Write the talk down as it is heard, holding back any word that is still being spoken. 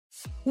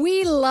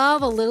We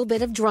love a little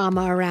bit of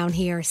drama around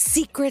here.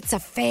 Secrets,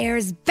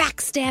 affairs,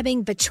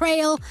 backstabbing,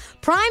 betrayal.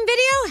 Prime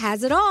Video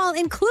has it all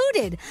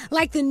included,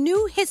 like the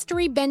new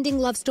history-bending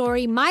love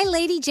story, My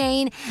Lady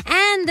Jane,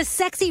 and the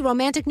sexy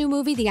romantic new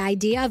movie, The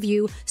Idea of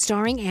You,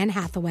 starring Anne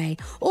Hathaway.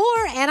 Or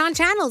add-on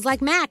channels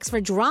like Max for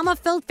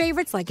drama-filled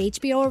favorites like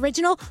HBO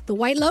original, The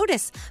White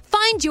Lotus.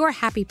 Find your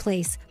happy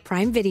place.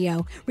 Prime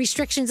Video.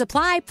 Restrictions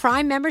apply.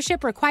 Prime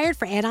membership required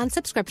for add-on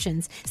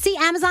subscriptions. See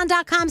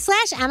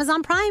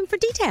Amazon.com/Amazon Prime for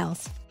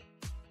details.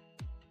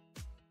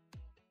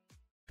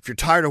 If you're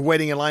tired of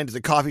waiting in line to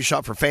the coffee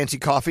shop for fancy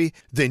coffee,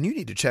 then you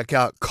need to check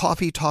out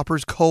Coffee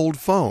Topper's Cold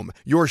Foam,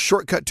 your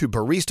shortcut to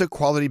barista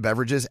quality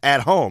beverages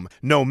at home.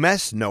 No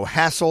mess, no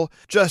hassle.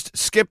 Just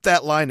skip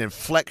that line and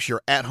flex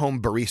your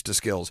at-home barista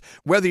skills.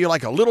 Whether you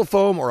like a little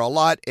foam or a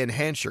lot,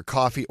 enhance your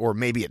coffee, or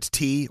maybe it's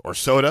tea or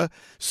soda.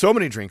 So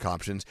many drink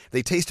options.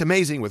 They taste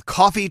amazing with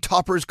Coffee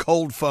Topper's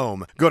Cold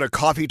Foam. Go to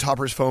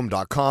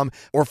coffeetoppersfoam.com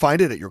or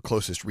find it at your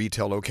closest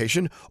retail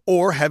location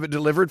or have it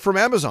delivered from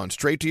Amazon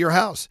straight to your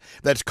house.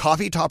 That's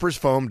coffeetoppersfoam.com.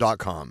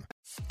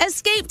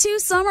 Escape to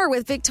summer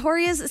with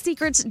Victoria's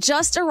Secret's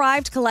just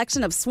arrived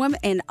collection of swim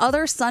and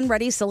other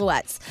sun-ready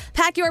silhouettes.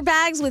 Pack your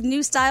bags with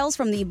new styles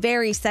from the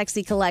Very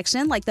Sexy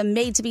collection, like the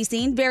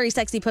made-to-be-seen Very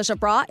Sexy push-up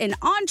bra, and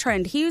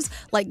on-trend hues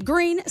like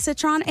green,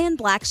 citron, and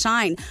black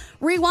shine.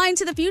 Rewind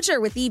to the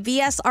future with the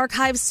VS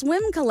Archive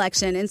Swim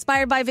collection,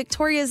 inspired by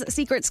Victoria's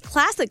Secret's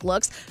classic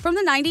looks from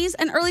the 90s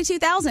and early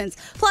 2000s.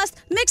 Plus,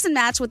 mix and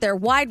match with their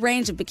wide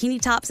range of bikini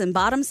tops and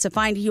bottoms to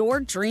find your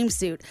dream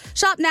suit.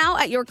 Shop now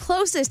at your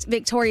closest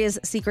Victoria's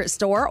Secret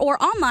store or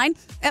online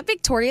at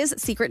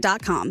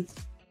victoriassecret.com.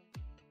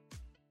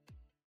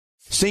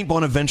 St.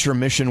 Bonaventure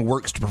Mission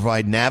works to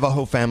provide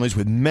Navajo families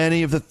with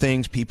many of the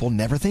things people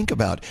never think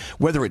about.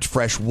 Whether it's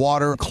fresh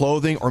water,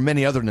 clothing, or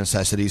many other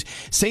necessities,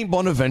 St.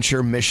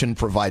 Bonaventure Mission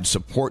provides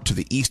support to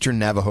the Eastern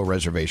Navajo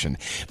Reservation.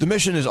 The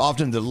mission is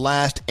often the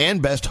last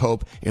and best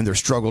hope in their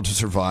struggle to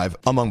survive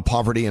among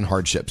poverty and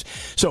hardships.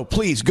 So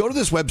please go to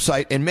this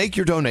website and make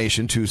your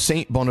donation to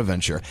St.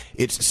 Bonaventure.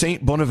 It's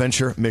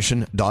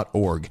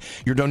stbonaventuremission.org.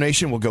 Your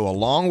donation will go a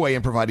long way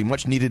in providing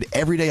much needed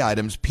everyday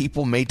items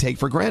people may take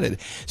for granted.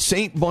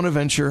 St.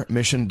 Bonaventuremission.org.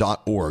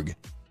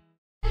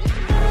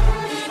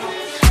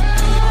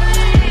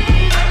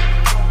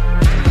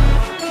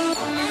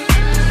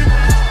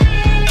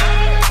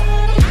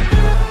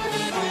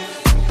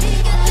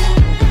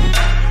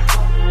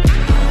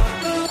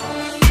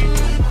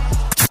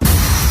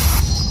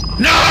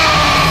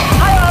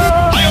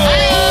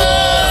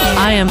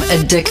 I am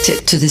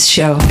addicted to this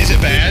show. Is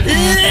it bad?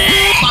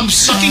 I'm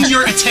sucking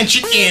your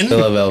attention in. I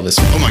love Elvis.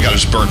 Oh my God, I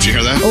just burped. You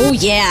hear that? Oh,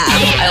 yeah.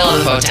 I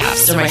love phone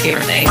taps. They're my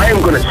favorite thing. I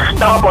am going to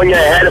stomp on your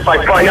head if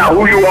I find out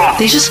who you are.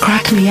 They just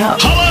crack me up.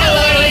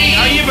 Hello, lady.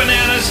 Are you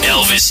bananas?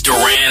 Elvis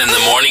Duran in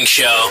the morning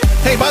show.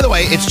 Hey, by the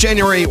way, it's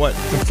January,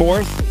 the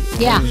 4th?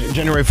 Yeah.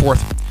 January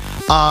 4th.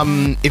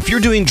 If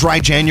you're doing dry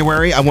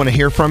January, I want to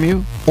hear from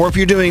you. Or if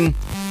you're doing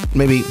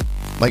maybe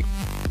like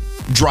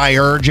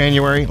drier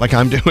January, like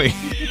I'm doing,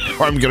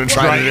 or I'm going to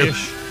try to do.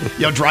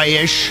 Yeah,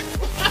 dry-ish.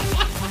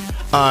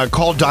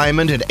 Call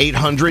Diamond at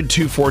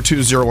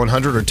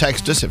 800-242-0100 or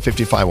text us at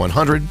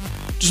 55100.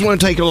 Just want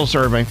to take a little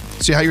survey,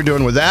 see how you're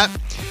doing with that.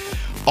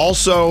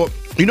 Also,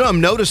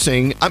 I'm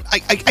noticing I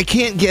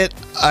can't get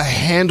a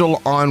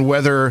handle on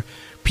whether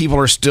people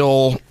are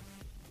still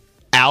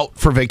out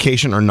for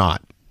vacation or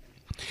not.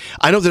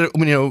 I know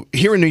that,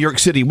 here in New York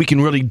City, we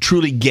can really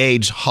truly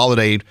gauge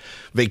holiday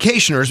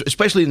vacationers,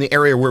 especially in the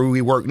area where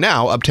we work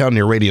now, uptown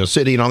near Radio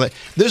City and all that.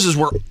 This is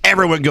where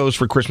everyone goes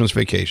for Christmas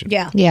vacation.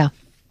 Yeah.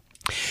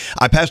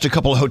 I passed a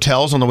couple of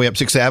hotels on the way up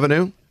 6th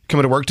Avenue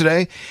coming to work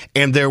today,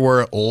 and there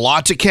were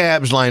lots of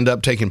cabs lined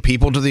up taking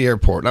people to the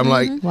airport. And I'm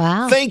like,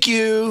 wow. Thank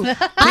you.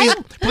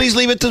 Please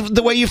leave it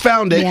the way you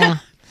found it. Yeah.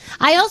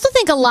 I also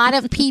think a lot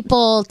of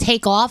people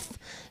take off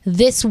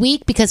this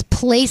week because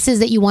places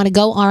that you want to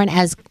go aren't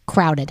as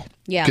crowded.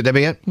 Yeah. Could that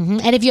be it? Mm-hmm.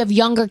 And if you have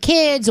younger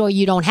kids or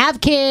you don't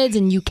have kids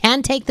and you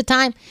can take the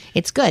time,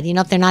 it's good.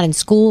 If they're not in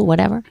school,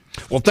 whatever.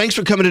 Well, thanks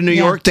for coming to New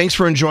York. Thanks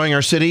for enjoying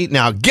our city.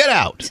 Now get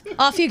out.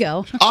 Off you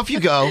go. Off you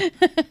go.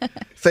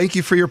 Thank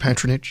you for your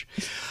patronage.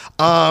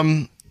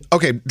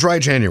 Okay, dry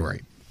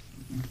January.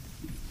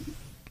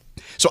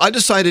 So I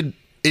decided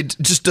it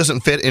just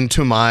doesn't fit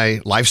into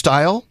my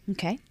lifestyle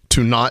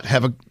to not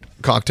have a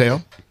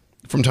cocktail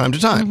from time to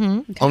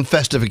time on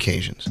festive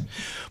occasions.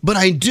 But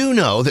I do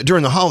know that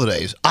during the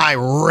holidays, I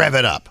rev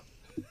it up.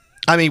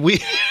 I mean,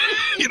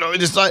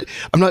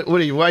 I'm not, why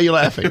are you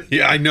laughing?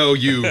 Yeah, I know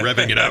you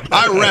revving it up.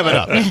 I rev it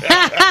up.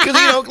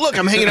 Because, look,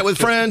 I'm hanging out with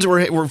friends,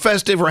 we're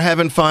festive, we're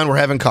having fun, we're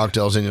having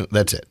cocktails, and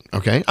that's it,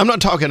 okay? I'm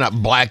not talking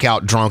about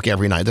blackout drunk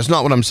every night. That's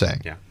not what I'm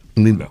saying. Yeah.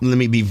 Let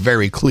me be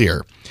very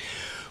clear.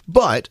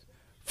 But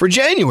for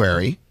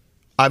January,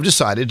 I've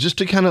decided just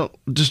to kind of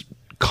just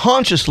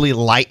consciously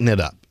lighten it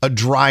up. A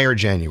drier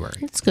January.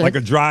 That's good. Like a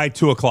dry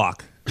 2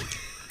 o'clock.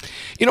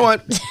 You know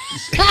what?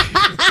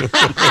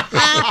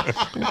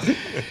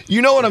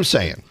 You know what I'm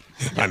saying.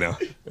 I know.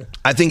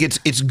 I think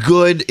it's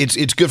good.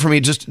 It's good for me.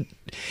 Just,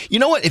 you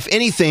know what? If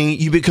anything,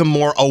 you become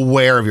more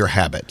aware of your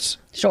habits.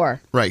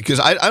 Sure. Right, because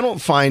I don't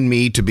find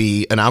me to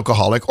be an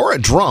alcoholic or a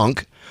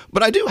drunk,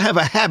 but I do have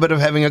a habit of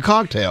having a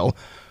cocktail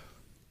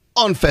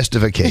on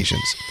festive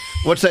occasions.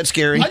 What's that,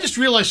 Scary? I just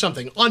realized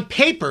something. On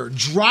paper,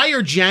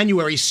 drier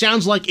January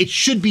sounds like it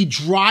should be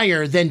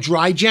drier than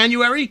dry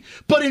January,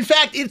 but in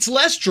fact, it's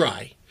less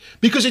dry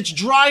because it's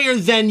drier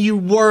than you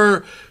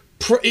were,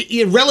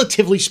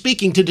 relatively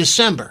speaking, to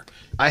December.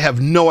 I have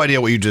no idea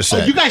what you just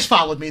said. Oh, you guys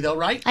followed me, though,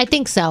 right? I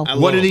think so.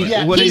 What did he?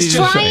 What did he He's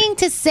just say? trying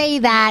to say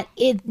that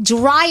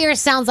drier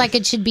sounds like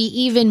it should be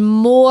even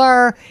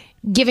more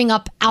giving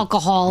up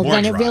alcohol More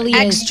than dry. it really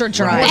Extra is.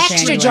 dry.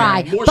 Extra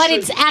January. dry. But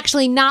it's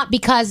actually not,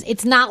 because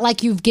it's not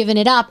like you've given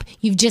it up.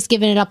 You've just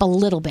given it up a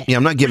little bit. Yeah,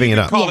 I'm not giving it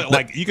up.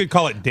 You could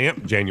call it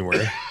damp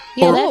January.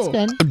 Yeah, that's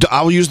good.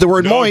 I'll use the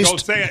word No, moist. don't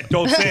say it.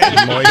 Don't say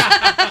it.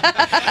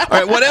 Moist. All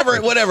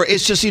right, whatever.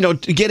 It's just,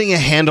 getting a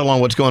handle on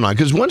what's going on.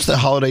 Because once the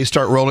holidays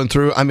start rolling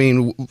through, I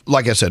mean,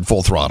 like I said,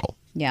 full throttle.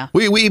 Yeah.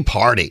 We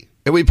party.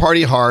 And we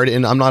party hard,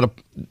 and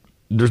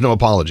there's no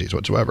apologies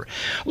whatsoever.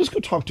 Let's go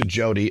talk to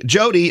Jody.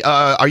 Jody,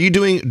 are you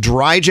doing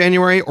dry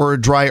January or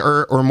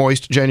drier or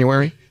moist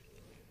January?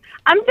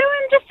 I'm doing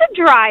just a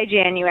dry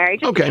January,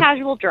 just Okay. a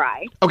casual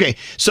dry. Okay,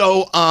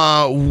 so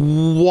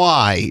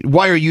why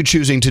are you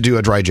choosing to do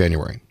a dry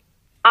January?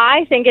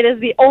 I think it is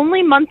the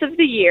only month of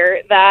the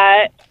year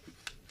or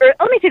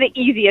let me say the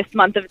easiest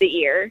month of the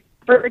year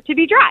for it to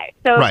be dry.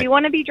 So Right. if you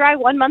want to be dry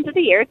one month of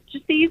the year, it's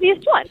just the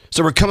easiest one.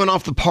 So we're coming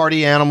off the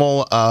party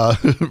animal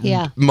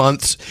Yeah.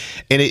 months,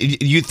 and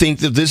you think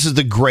that this is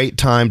the great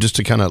time just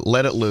to kind of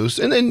let it loose.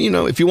 And then,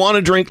 if you want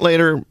to drink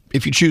later,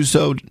 if you choose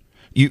so,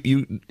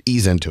 you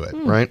ease into it,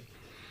 right?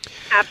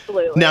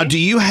 Absolutely. Now, do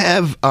you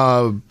have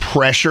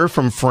pressure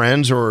from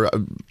friends or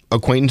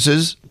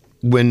acquaintances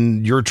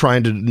when you're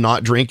trying to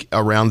not drink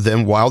around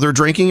them while they're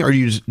drinking, or do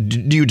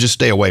you just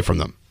stay away from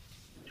them?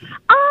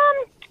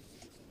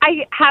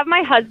 I have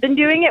my husband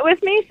doing it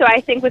with me, so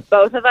I think with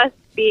both of us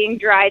being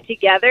dry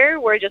together,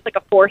 we're just like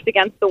a force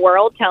against the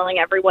world, telling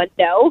everyone,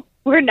 no,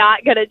 we're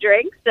not going to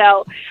drink.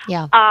 So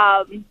Yeah.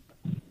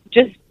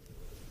 just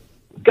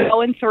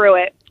going through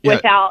it Yeah.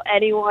 without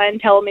anyone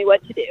telling me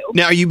what to do.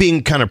 Now, are you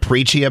being kind of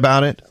preachy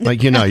about it?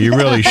 Like, you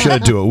really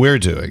should do what we're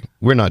doing.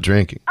 We're not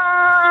drinking.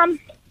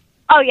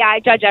 Oh, yeah, I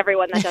judge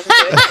everyone that doesn't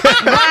do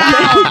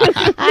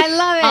it. I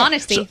love it.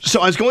 Honesty.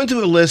 So I was going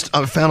through a list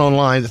I found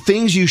online, the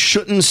things you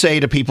shouldn't say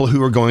to people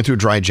who are going through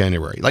dry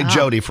January. Like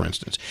Jody, for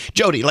instance.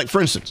 Jody, for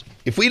instance,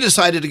 if we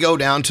decided to go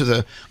down to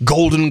the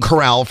Golden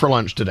Corral for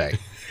lunch today,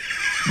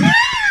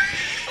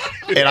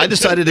 and I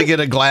decided to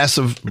get a glass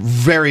of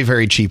very,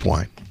 very cheap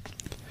wine,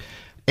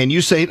 and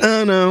you say,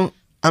 oh, no,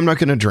 I'm not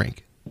going to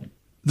drink.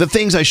 The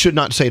things I should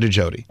not say to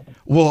Jody.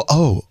 Well,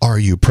 are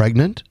you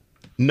pregnant?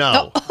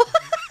 No.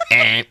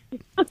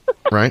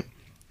 Right?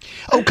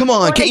 Oh, come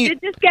on. Well, Can't I you?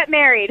 did just get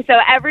married, so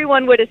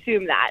everyone would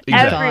assume that.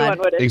 Exactly. Everyone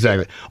would assume.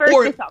 Exactly. First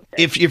Or assumption.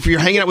 if you're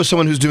hanging out with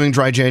someone who's doing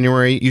dry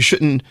January, you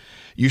shouldn't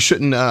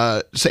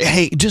say,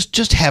 hey,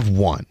 just have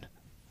one.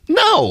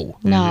 No.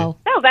 No.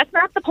 No, that's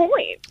not the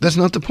point. That's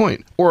not the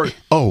point. Or,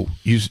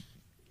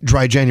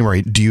 dry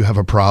January, do you have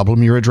a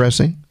problem you're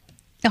addressing?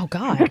 Oh,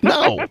 God.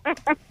 No.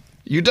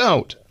 You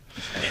don't.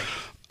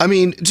 I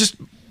mean, just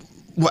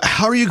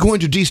how are you going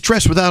to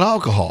de-stress without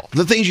alcohol?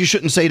 The things you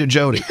shouldn't say to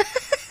Jody.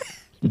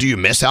 Do you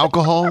miss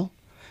alcohol?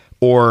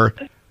 Or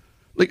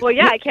Well,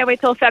 yeah, I can't wait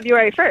till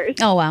February 1st.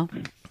 Oh, wow.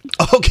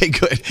 okay,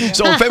 good.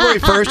 So on February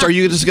 1st, are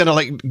you just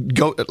gonna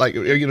go what are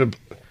you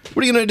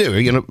gonna do? Are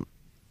you gonna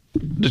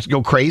just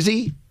go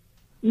crazy?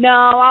 No,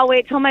 I'll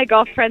wait till my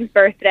girlfriend's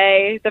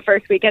birthday, the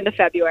first weekend of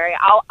February.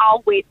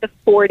 I'll wait the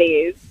 4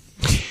 days.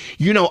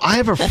 I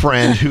have a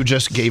friend who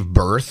just gave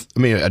birth. I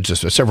mean,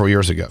 just several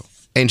years ago.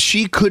 And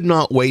she could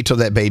not wait till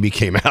that baby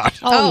came out.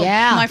 Oh,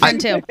 yeah. My friend,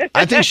 too.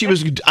 I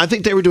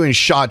think they were doing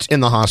shots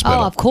in the hospital.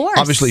 Oh, of course.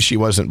 Obviously, she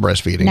wasn't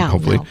breastfeeding, No,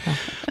 hopefully. no.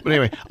 But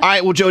anyway. All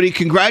right, well, Jody,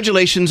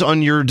 congratulations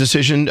on your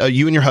decision,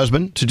 you and your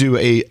husband, to do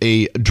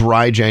a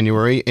dry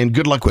January, and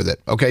good luck with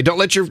it. Okay? Don't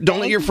let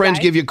your friends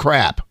give you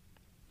crap.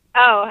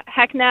 Oh,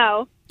 heck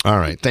no. All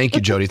right. Thank you,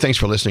 Jody. Thanks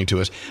for listening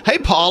to us. Hey,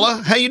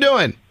 Paula, how you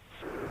doing?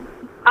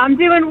 I'm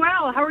doing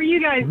well. How are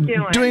you guys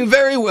doing? Doing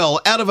very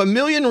well. Out of a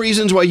million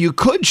reasons why you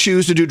could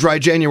choose to do dry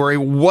January,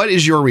 what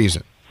is your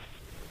reason?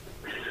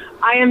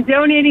 I am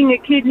donating a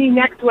kidney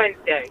next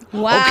Wednesday.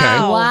 Wow. Okay.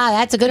 Wow,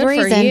 that's a good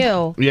reason. For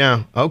you.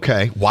 Yeah.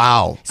 Okay.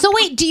 Wow. So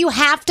wait, do you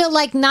have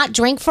to not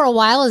drink for a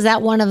while? Is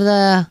that one of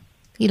the,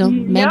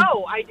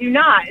 No, I do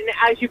not. And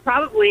as you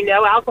probably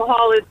know,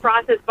 alcohol is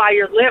processed by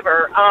your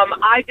liver.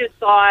 I just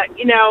thought,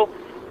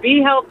 be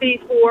healthy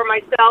for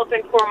myself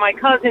and for my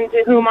cousin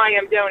to whom I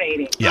am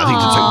donating. Yeah, I think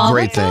that's a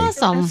great thing.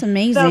 Awesome. That's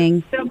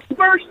amazing. The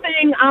first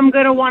thing I'm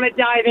going to want to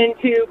dive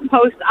into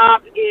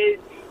post-op is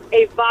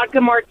a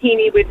vodka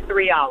martini with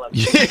 3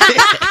 olives.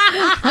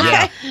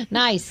 Yeah.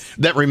 Nice.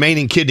 That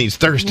remaining kidney's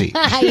thirsty.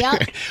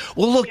 Yep.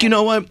 Well, look, you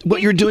know what?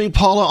 What you're doing,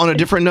 Paula, on a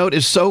different note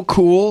is so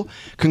cool.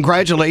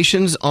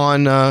 Congratulations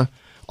on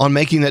on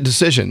making that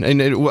decision.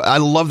 And I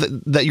love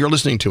that you're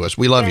listening to us.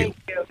 We love you.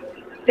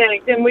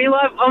 Thanks. And we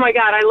love, oh my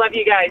God, I love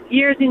you guys.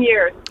 Years and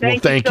years.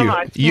 Thank you so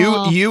much.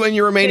 You and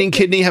your remaining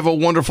kidney have a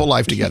wonderful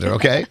life together,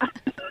 okay?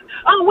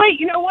 Oh, wait,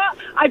 you know what?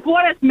 I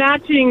bought us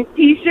matching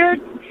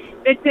T-shirts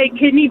that say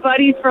Kidney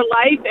Buddies for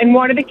Life, and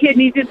one of the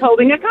kidneys is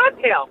holding a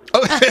cocktail.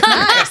 All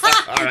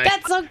right.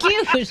 That's so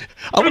cute.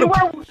 And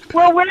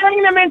we're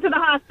wearing them into the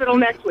hospital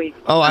next week.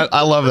 Oh,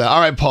 I love that. All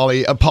right,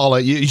 Paula,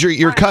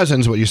 your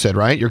cousin's what you said,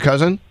 right? Your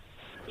cousin?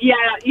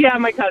 Yeah,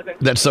 my cousin.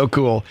 That's so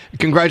cool.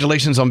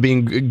 Congratulations on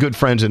being good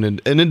friends in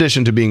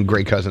addition to being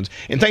great cousins.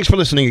 And thanks for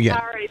listening again.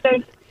 All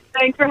right,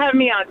 thanks for having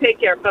me on. Take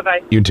care.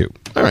 Bye-bye. You too.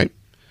 All right.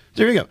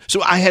 There you go.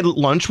 So I had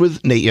lunch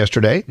with Nate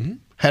yesterday.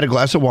 Had a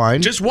glass of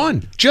wine. Just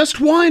one. Just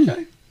one.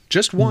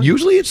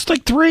 Usually it's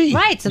like 3.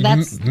 Right, so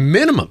that's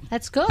minimum.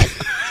 That's good.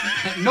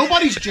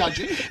 Nobody's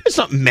judging. It's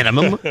not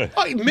minimum.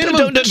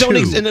 Minimum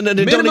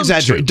don't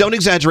exaggerate. 2. Don't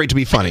exaggerate to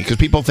be funny because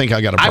people think I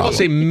got a problem. I will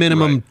say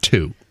minimum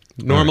 2.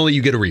 Normally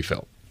you get a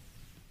refill.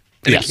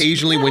 And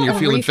occasionally when you're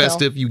feeling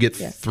festive, you get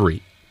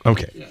 3.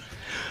 Okay.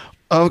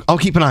 I'll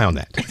keep an eye on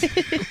that.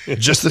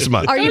 Just this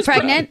month. Are you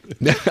pregnant?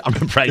 I'm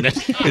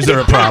pregnant. Is there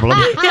a problem?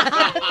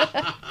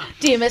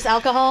 Do you miss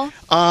alcohol?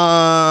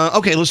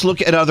 Okay, let's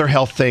look at other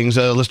health things.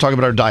 Let's talk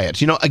about our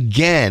diets.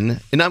 Again,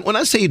 and when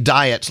I say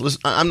diets,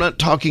 I'm not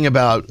talking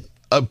about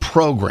a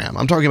program.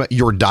 I'm talking about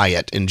your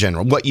diet in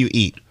general, what you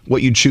eat,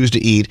 what you choose to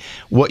eat,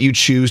 what you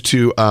choose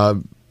to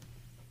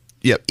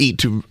eat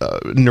to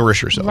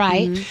nourish yourself.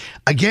 Right.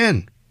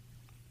 Again,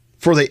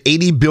 for the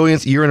 80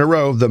 billionth year in a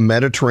row, the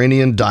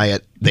Mediterranean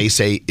diet, they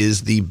say,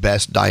 is the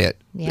best diet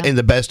and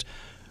the best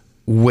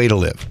way to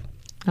live.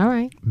 All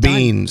right.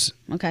 Beans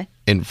Okay.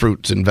 and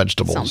fruits and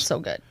vegetables. Sounds so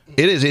good.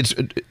 It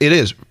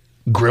is.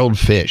 Grilled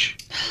fish.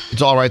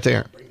 It's all right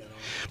there.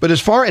 But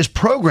as far as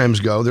programs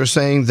go, they're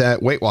saying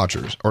that Weight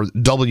Watchers, or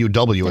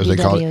WW as they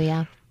call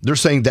it, they're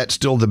saying that's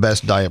still the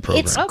best diet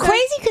program. It's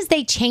crazy because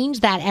they change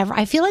that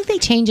I feel like they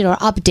change it or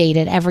update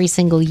it every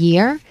single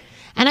year.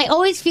 And I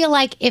always feel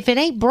like if it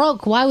ain't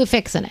broke, why are we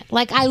fixing it?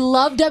 Like, I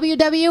love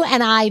WW,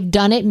 and I've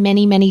done it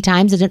many, many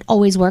times, and it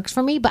always works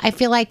for me. But I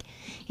feel like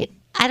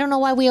I don't know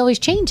why we always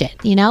change it.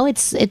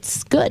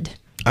 It's good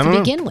to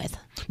begin with.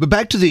 But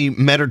back to the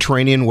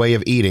Mediterranean way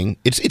of eating,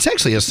 it's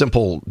actually a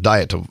simple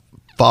diet to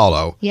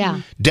follow.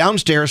 Yeah.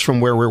 Downstairs from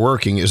where we're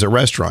working is a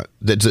restaurant.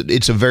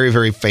 It's a very,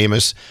 very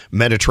famous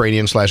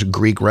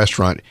Mediterranean/Greek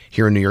restaurant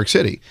here in New York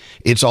City.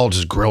 It's all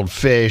just grilled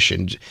fish,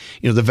 and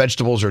the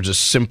vegetables are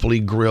just simply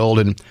grilled,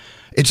 and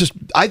it's just.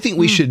 I think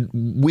we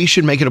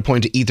should make it a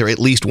point to eat there at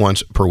least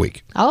once per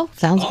week. Oh,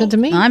 sounds good to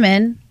me. I'm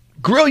in.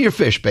 Grill your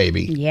fish,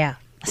 baby. Yeah.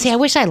 See, I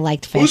wish I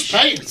liked fish. Who's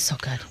paying? It's so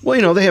good.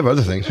 Well, they have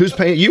other things. Who's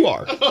paying? You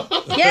are.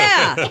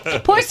 Yeah.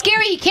 Poor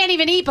Scary, he can't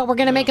even eat, but we're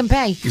going to make him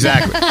pay.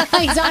 Exactly.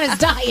 He's on his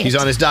diet. He's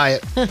on his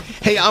diet.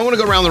 Hey, I want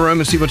to go around the room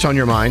and see what's on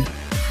your mind.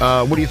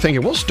 What are you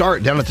thinking? We'll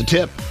start down at the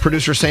tip.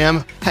 Producer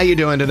Sam, how you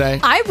doing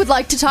today? I would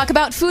like to talk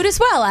about food as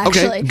well,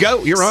 actually. Okay,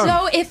 go. You're on.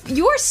 So if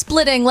you're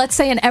splitting, let's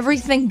say, an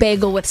everything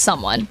bagel with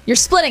someone, you're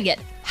splitting it.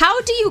 How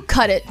do you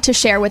cut it to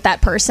share with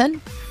that person?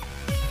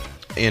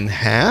 In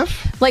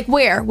half? Like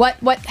where? What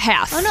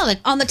half? Oh, no.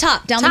 On the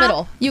top, down the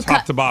middle. You Top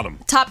cut to bottom.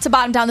 top to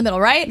bottom, down the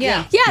middle, right?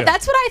 Yeah. Yeah,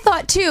 that's what I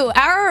thought too.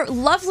 Our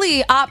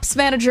lovely ops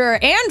manager,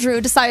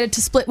 Andrew, decided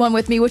to split one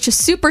with me, which is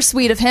super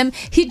sweet of him.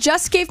 He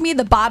just gave me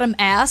the bottom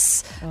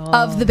ass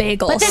of the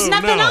bagels. But there's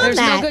nothing on There's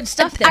that. no good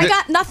stuff there. I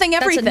got nothing,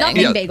 everything. That's a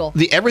nothing bagel.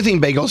 The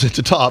everything bagel's at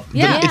the top.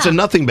 Yeah. It's a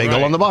nothing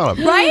bagel on the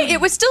bottom. Right? It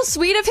was still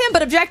sweet of him,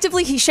 but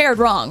objectively, he shared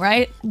wrong,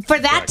 right? For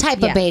that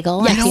type of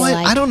bagel, I You know feel what?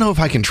 like. I don't know if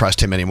I can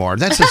trust him anymore.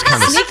 That's just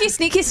kind of...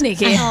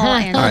 Sneaky. Oh,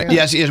 Andrew. All right.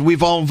 Yes,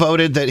 we've all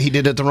voted that he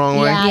did it the wrong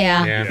way.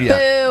 Yeah.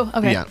 Boo.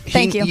 Okay. Yeah.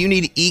 Thank you. You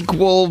need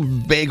equal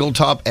bagel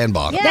top and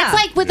bottom. Yeah. That's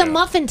like with a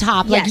muffin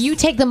top. Like, Yes. you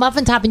take the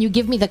muffin top and you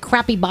give me the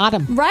crappy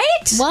bottom. Right?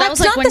 What? That was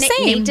It's like not when the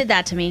same. Nate did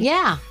that to me.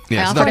 Yeah.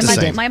 Yeah, I it's offered not him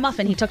the same. my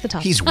muffin. He took the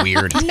top. He's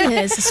weird. He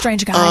is a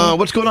strange guy.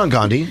 What's going on,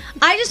 Gandhi?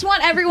 I just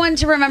want everyone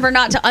to remember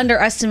not to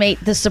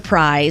underestimate the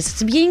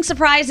surprise. Being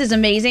surprised is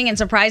amazing, and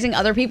surprising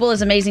other people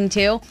is amazing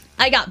too.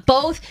 I got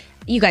both.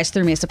 You guys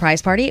threw me a surprise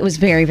party. It was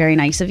very, very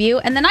nice of you.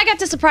 And then I got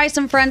to surprise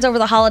some friends over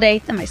the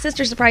holiday. Then my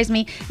sister surprised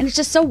me. And it's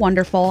just so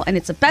wonderful. And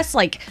it's the best,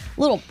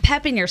 little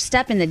pep in your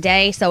step in the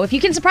day. So if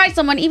you can surprise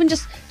someone, even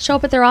just show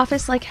up at their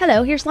office like,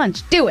 hello, here's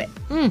lunch. Do it.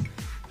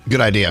 Good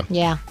idea.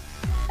 Yeah.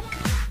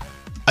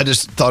 I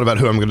just thought about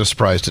who I'm going to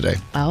surprise today.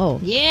 Oh.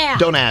 Yeah.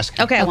 Don't ask.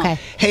 Okay, I won't. Okay.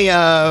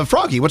 Hey,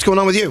 Froggy, what's going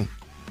on with you?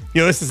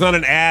 This is not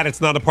an ad.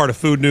 It's not a part of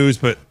food news,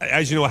 but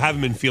as you know, I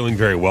haven't been feeling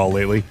very well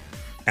lately.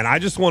 And I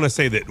just want to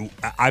say that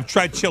I've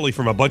tried chili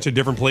from a bunch of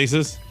different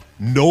places.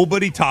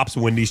 Nobody tops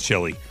Wendy's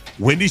chili.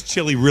 Wendy's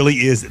chili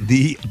really is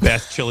the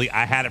best chili.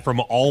 I had it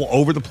from all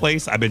over the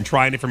place. I've been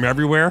trying it from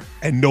everywhere,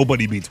 and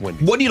nobody beats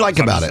Wendy's. What do you like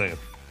So I'm about just it?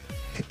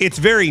 saying. It's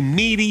very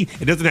meaty.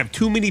 It doesn't have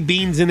too many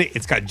beans in it.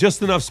 It's got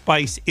just enough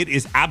spice. It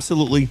is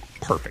absolutely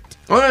perfect.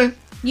 All right.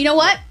 You know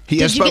what? He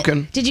has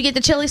spoken. Did you get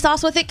the chili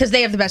sauce with it? Because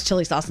they have the best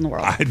chili sauce in the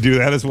world. I do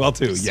that as well,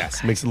 too.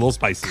 Yes, makes it a little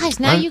spicy. Guys,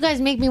 now you guys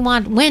make me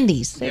want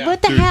Wendy's.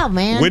 What the hell,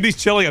 man? Wendy's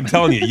chili, I'm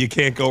telling you, you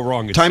can't go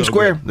wrong. It's Times so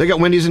Square. good. They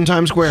got Wendy's in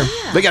Times Square.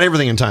 They got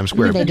everything in Times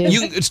Square. They do.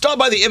 It's stop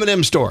by the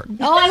M&M store.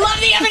 Oh, I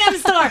love the M&M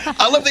store.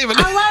 I love the M&M.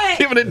 I love it.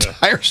 They have an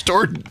entire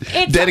store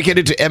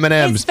dedicated to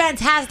M&Ms. It's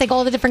fantastic.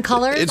 All the different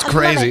colors. It's I love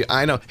crazy. it.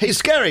 I know. Hey,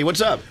 Scary,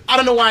 what's up? I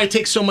don't know why I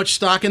take so much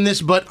stock in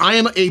this, but I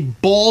am a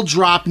ball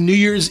drop New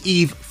Year's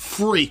Eve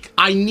freak.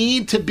 I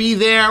need to be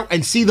there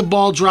and see the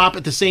ball drop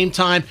at the same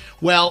time.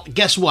 Well,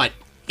 guess what?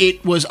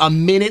 It was a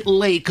minute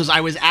late because I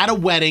was at a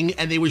wedding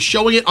and they were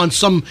showing it on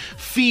some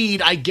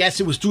feed. I guess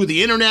it was through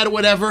the internet or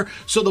whatever.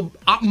 So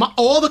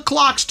all the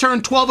clocks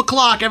turned 12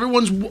 o'clock.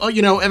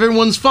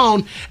 Everyone's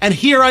phone. And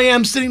here I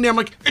am sitting there. I'm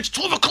like, it's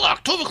 12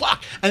 o'clock, 12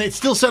 o'clock. And it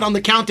still said on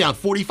the countdown,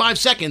 45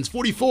 seconds,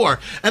 44.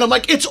 And I'm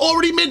like, it's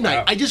already midnight.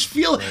 Wow. I just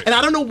feel, and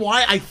I don't know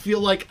why I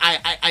feel like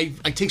I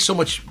take so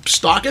much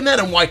stock in that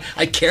and why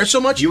I care so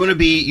much. You want to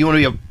be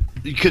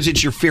because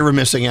it's your fear of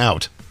missing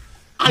out.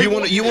 You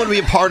want to be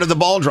a part of the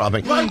ball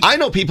dropping. I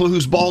know people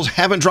whose balls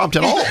haven't dropped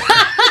at all.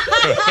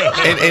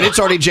 and it's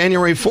already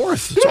January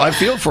 4th, so I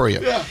feel for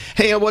you. Yeah.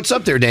 Hey, what's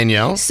up there,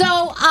 Danielle? So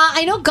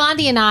I know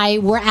Gandhi and I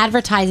were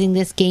advertising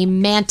this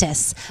game,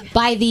 Mantis,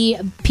 by the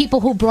people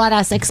who brought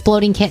us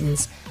Exploding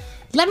Kittens.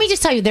 Let me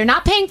just tell you, they're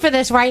not paying for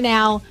this right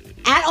now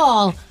at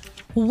all.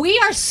 We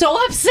are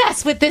so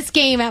obsessed with this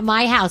game at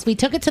my house. We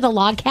took it to the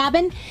log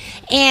cabin,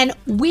 and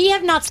we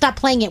have not stopped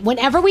playing it.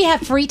 Whenever we have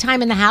free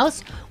time in the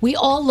house, we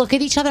all look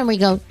at each other and we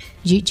go,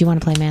 do you want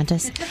to play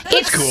Mantis?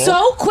 It's cool.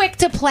 So quick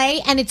to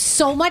play, and it's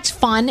so much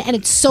fun, and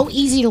it's so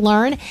easy to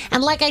learn.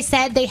 And like I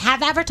said, they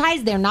have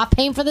advertised. They're not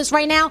paying for this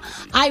right now.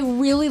 I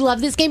really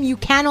love this game. You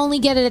can only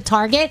get it at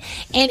Target,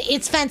 and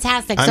it's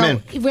fantastic.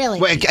 I'm in. Really.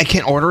 Wait, I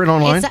can't order it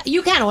online?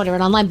 You can order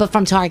it online, but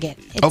from Target.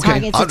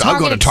 Okay, I'll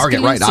go to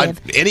Target, right?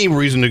 Any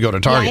reason to go to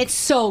Target. Yeah, it's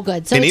so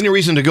good. And any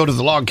reason to go to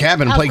the log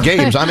cabin and play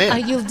games, I'm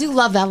in. You do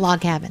love that log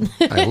cabin.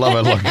 I love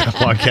a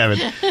log cabin.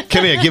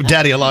 Come here, give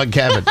Daddy a log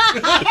cabin.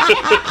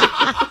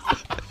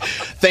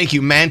 Thank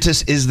you.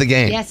 Mantis is the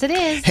game. Yes, it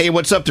is. Hey,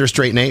 what's up there,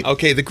 Straight Nate?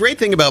 Okay, the great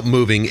thing about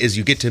moving is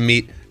you get to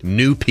meet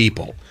new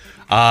people.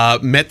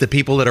 Met the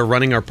people that are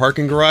running our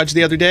parking garage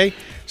the other day.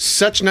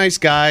 Such nice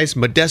guys,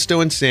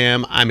 Modesto and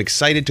Sam. I'm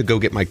excited to go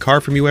get my car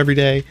from you every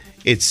day.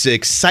 It's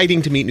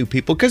exciting to meet new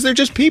people because they're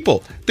just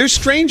people. They're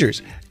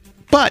strangers,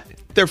 but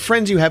they're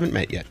friends you haven't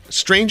met yet.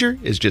 Stranger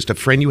is just a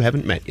friend you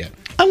haven't met yet.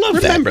 I love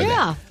that. Remember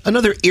that.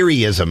 Another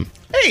Erieism.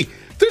 Hey,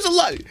 there's a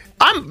lot.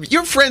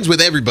 You're friends with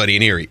everybody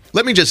in Erie.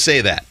 Let me just say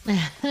that.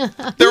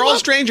 They're all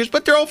strangers,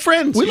 but they're all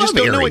friends. We just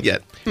love don't know Erie. it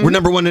yet. We're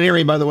number one in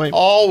Erie, by the way.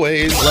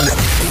 Always. Wow.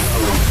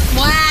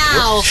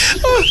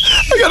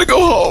 I gotta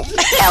go home.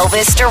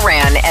 Elvis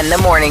Duran and the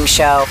Morning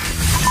Show.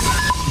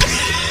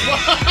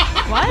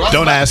 What?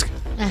 Don't ask.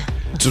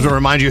 Just to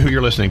remind you who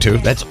you're listening to.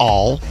 That's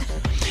all.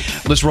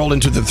 Let's roll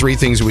into the three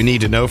things we need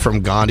to know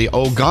from Gandhi.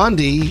 Oh,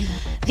 Gandhi.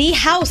 The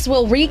House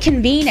will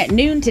reconvene at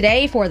noon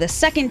today for the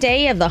second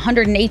day of the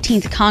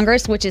 118th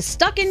Congress, which is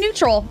stuck in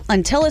neutral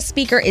until a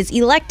speaker is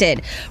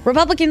elected.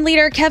 Republican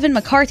leader Kevin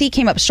McCarthy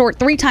came up short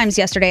 3 times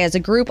yesterday as a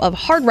group of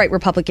hard-right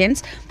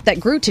Republicans that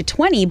grew to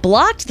 20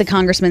 blocked the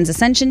congressman's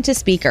ascension to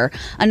speaker.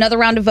 Another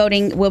round of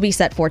voting will be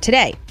set for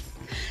today.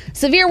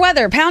 Severe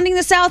weather pounding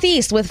the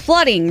southeast with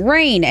flooding,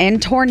 rain, and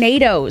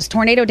tornadoes.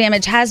 Tornado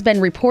damage has been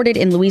reported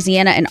in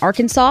Louisiana and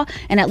Arkansas,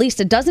 and at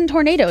least a dozen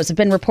tornadoes have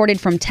been reported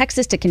from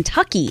Texas to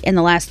Kentucky in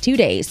the last 2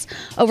 days.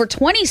 Over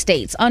 20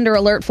 states under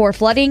alert for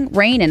flooding,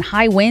 rain, and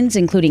high winds,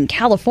 including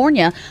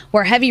California,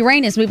 where heavy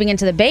rain is moving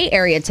into the Bay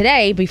Area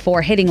today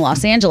before hitting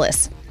Los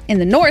Angeles. In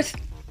the north,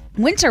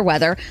 winter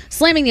weather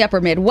slamming the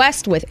upper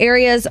Midwest, with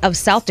areas of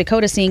South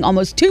Dakota seeing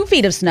almost 2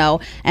 feet of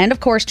snow, and of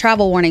course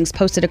travel warnings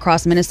posted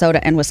across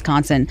Minnesota and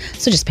Wisconsin.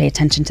 So just pay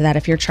attention to that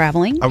if you're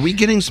traveling. Are we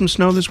getting some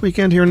snow this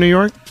weekend here in New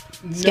York?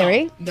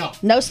 Scary?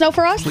 No snow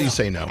for us? Please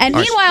say no. And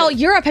meanwhile,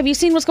 Europe, have you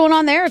seen what's going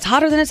on there? It's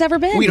hotter than it's ever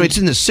been. Well, it's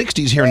in the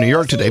 60s here in New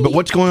York today, but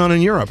what's going on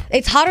in Europe?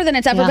 It's hotter than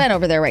it's ever been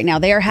over there right now.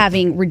 They are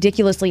having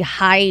ridiculously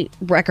high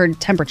record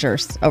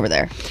temperatures over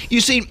there. You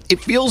see, it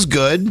feels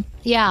good.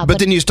 Yeah, but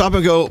then you stop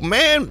and go,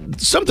 man,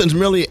 something's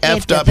really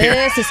effed up here.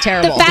 This is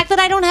terrible. The fact that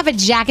I don't have a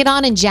jacket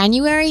on in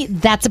January,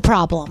 that's a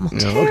problem.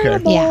 Okay.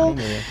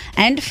 Yeah.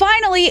 And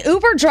finally,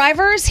 Uber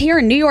drivers here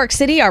in New York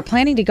City are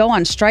planning to go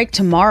on strike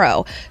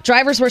tomorrow.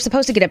 Drivers were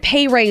supposed to get a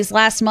pay raise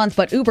last month,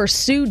 but Uber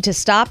sued to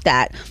stop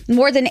that.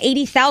 More than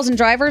 80,000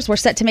 drivers were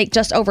set to make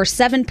just over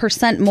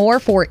 7%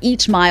 more for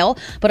each mile,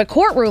 but a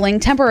court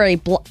ruling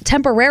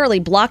temporarily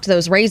blocked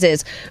those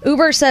raises.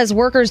 Uber says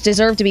workers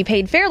deserve to be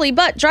paid fairly,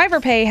 but driver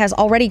pay has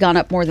already gone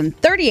up more than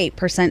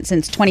 38%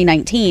 since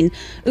 2019.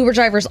 Uber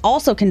drivers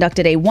also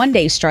conducted a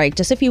one-day strike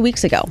just a few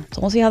weeks ago. So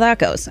we'll see how that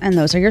goes. And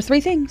those are your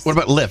 3 things. What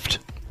about Lyft?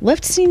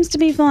 Lyft seems to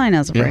be fine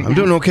as of right now. I'm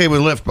doing okay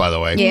with Lyft, by the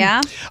way. Yeah?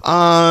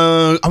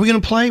 Are we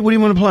going to play? What do you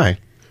want to play?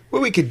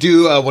 Well, we could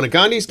do one of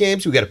Gandhi's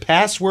games. We got a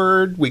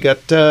password. We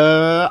got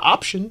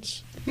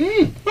options.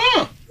 Which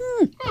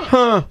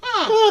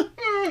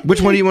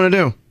one do you want to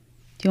do?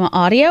 Do you want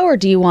audio or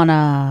do you want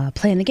to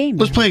play in the game?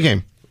 Let's play a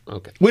game.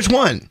 Okay. Which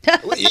one?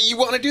 You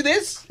want to do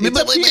this? It's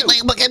up to you.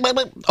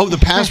 Oh, the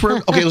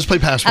password? Okay, let's play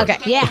password. Okay,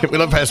 yeah. We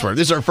love password.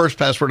 This is our first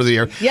password of the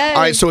year. Yay. All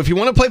right, so if you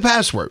want to play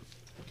password,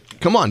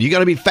 come on. You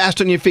got to be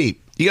fast on your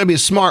feet. You got to be a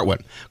smart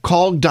one.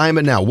 Call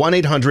Diamond now.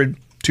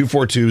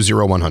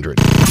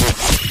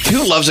 1-800-242-0100.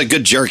 Who loves a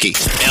good jerky?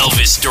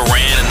 Elvis Duran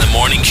in the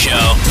Morning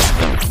Show.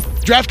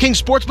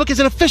 DraftKings Sportsbook is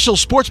an official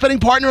sports betting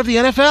partner of the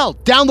NFL.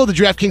 Download the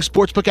DraftKings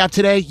Sportsbook app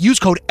today. Use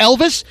code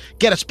ELVIS.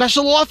 Get a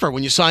special offer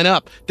when you sign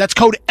up. That's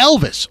code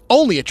ELVIS.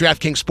 Only at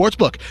DraftKings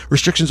Sportsbook.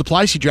 Restrictions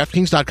apply. See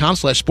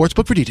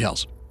DraftKings.com/sportsbook for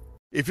details.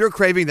 If you're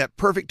craving that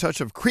perfect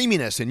touch of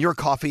creaminess in your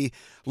coffee,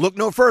 look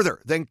no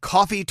further than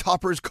Coffee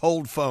Topper's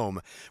Cold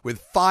Foam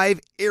with 5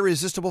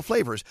 irresistible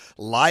flavors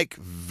like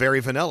very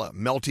vanilla,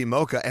 melty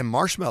mocha, and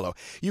marshmallow.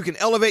 You can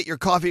elevate your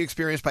coffee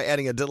experience by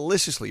adding a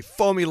deliciously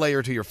foamy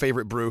layer to your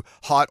favorite brew,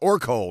 hot or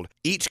cold.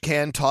 Each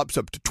can tops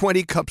up to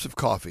 20 cups of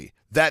coffee.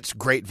 That's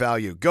great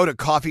value. Go to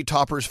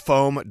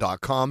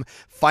coffeetoppersfoam.com,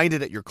 find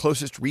it at your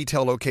closest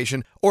retail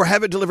location, or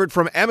have it delivered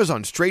from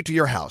Amazon straight to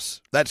your house.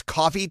 That's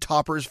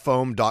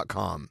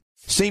coffeetoppersfoam.com.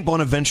 St.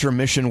 Bonaventure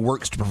Mission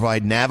works to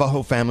provide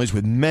Navajo families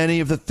with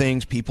many of the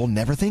things people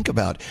never think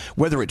about.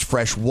 Whether it's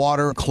fresh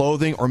water,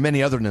 clothing, or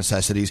many other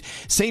necessities,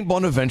 St.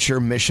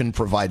 Bonaventure Mission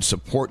provides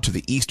support to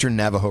the Eastern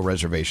Navajo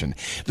Reservation.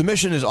 The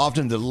mission is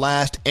often the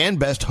last and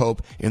best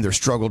hope in their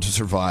struggle to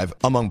survive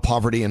among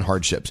poverty and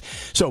hardships.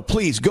 So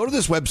please go to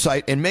this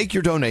website and make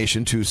your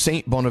donation to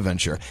St.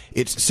 Bonaventure.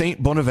 It's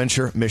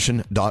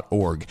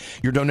stbonaventuremission.org.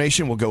 Your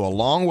donation will go a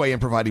long way in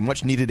providing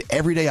much needed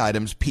everyday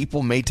items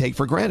people may take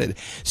for granted.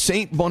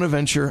 stbonaventuremission.org.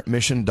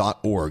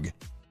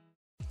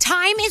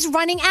 Time is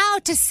running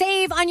out to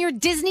save on your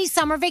Disney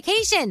summer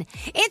vacation.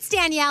 It's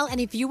Danielle,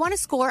 and if you want to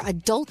score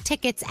adult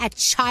tickets at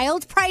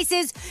child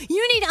prices,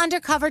 you need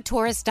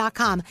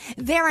UndercoverTourist.com.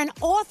 They're an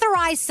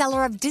authorized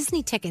seller of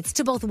Disney tickets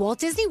to both Walt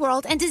Disney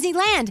World and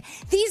Disneyland.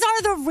 These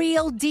are the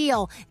real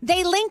deal.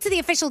 They link to the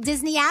official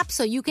Disney app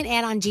so you can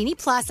add on Genie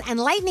Plus and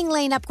Lightning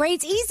Lane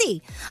upgrades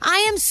easy. I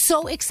am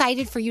so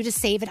excited for you to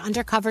save at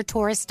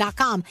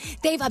UndercoverTourist.com.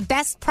 They have a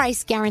best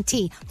price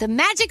guarantee. The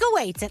magic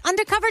awaits at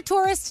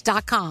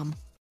UndercoverTourist.com.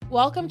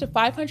 Welcome to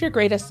 500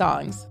 Greatest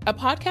Songs, a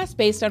podcast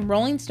based on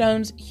Rolling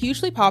Stone's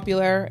hugely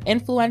popular,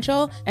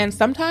 influential, and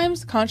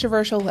sometimes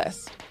controversial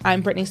list. I'm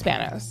Brittany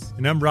Spanos.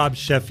 And I'm Rob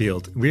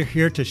Sheffield. We're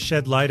here to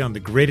shed light on the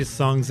greatest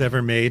songs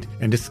ever made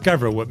and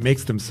discover what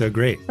makes them so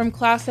great. From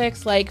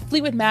classics like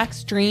Fleetwood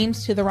Mac's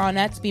Dreams to the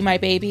Ronettes' Be My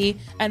Baby,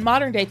 and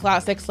modern-day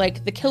classics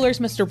like The Killers'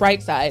 Mr.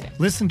 Brightside.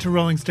 Listen to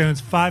Rolling Stone's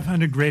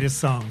 500 Greatest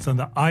Songs on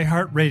the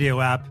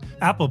iHeartRadio app,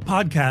 Apple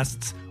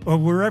Podcasts, or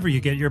wherever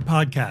you get your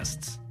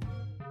podcasts.